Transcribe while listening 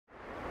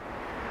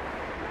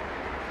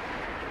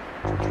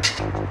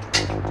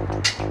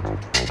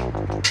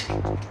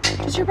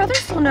Does your brother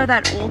still know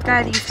that old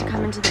guy that used to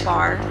come into the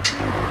bar?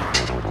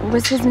 What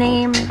was his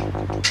name?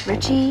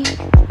 Richie?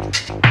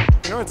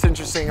 You know what's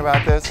interesting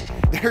about this?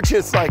 They're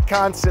just like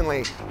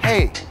constantly,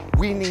 hey,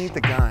 we need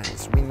the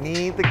guns. We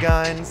need the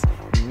guns.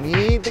 We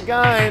need the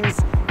guns.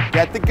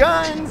 Get the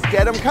guns.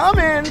 Get them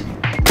coming.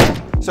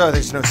 So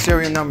there's no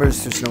serial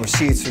numbers, there's no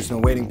receipts, there's no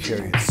waiting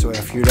periods. So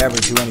if you'd ever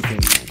do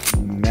anything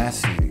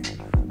messy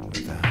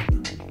with that,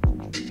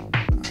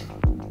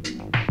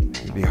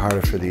 it'd be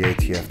harder for the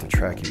ATF to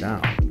track you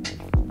down.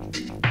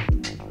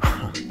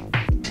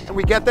 And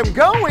we get them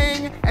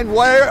going, and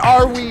what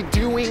are we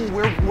doing?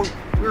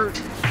 We're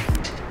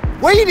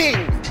waiting.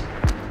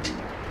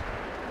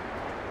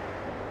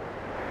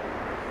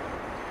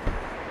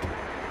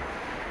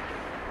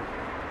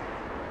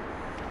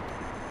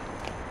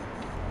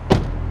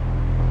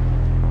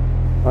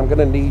 I'm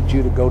gonna need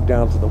you to go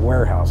down to the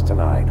warehouse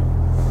tonight.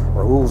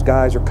 Raul's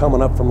guys are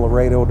coming up from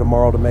Laredo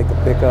tomorrow to make a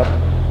pickup.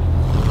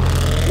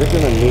 You're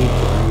gonna need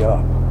to be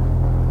up.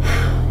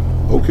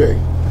 Okay.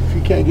 If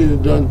you can't get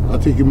it done, I'll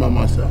take it by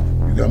myself.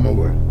 You got my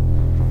word.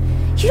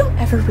 You don't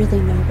ever really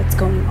know what's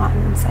going on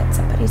inside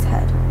somebody's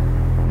head.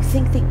 You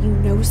think that you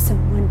know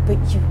someone, but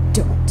you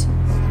don't.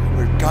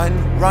 We're gun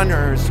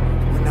runners.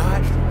 We're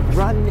not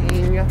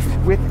running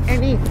with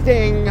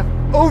anything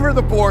over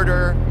the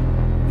border.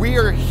 We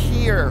are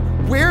here.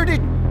 Where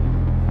did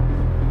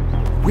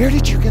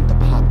you get the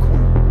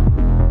popcorn?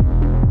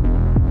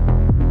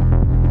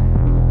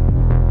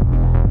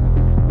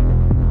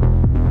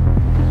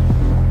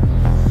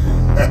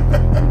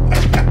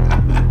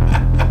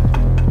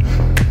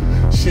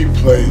 She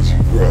plays you,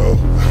 bro.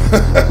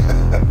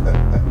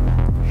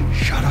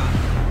 Shut up.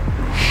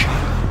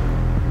 Shut up.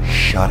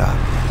 Shut up.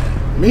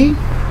 Me?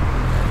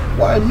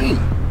 Why me?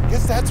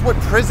 Guess that's what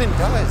prison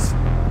does.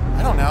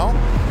 I don't know.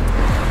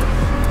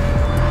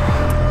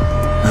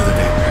 Another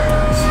day in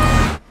paradise.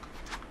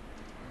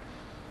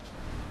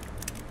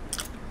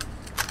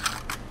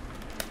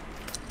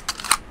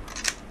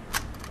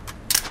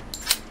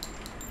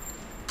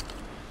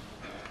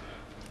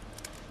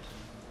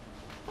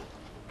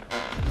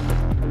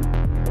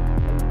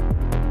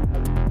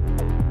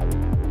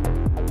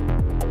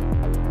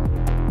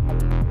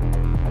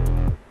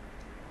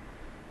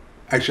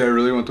 Actually, I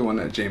really want the one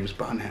that James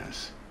Bond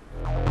has.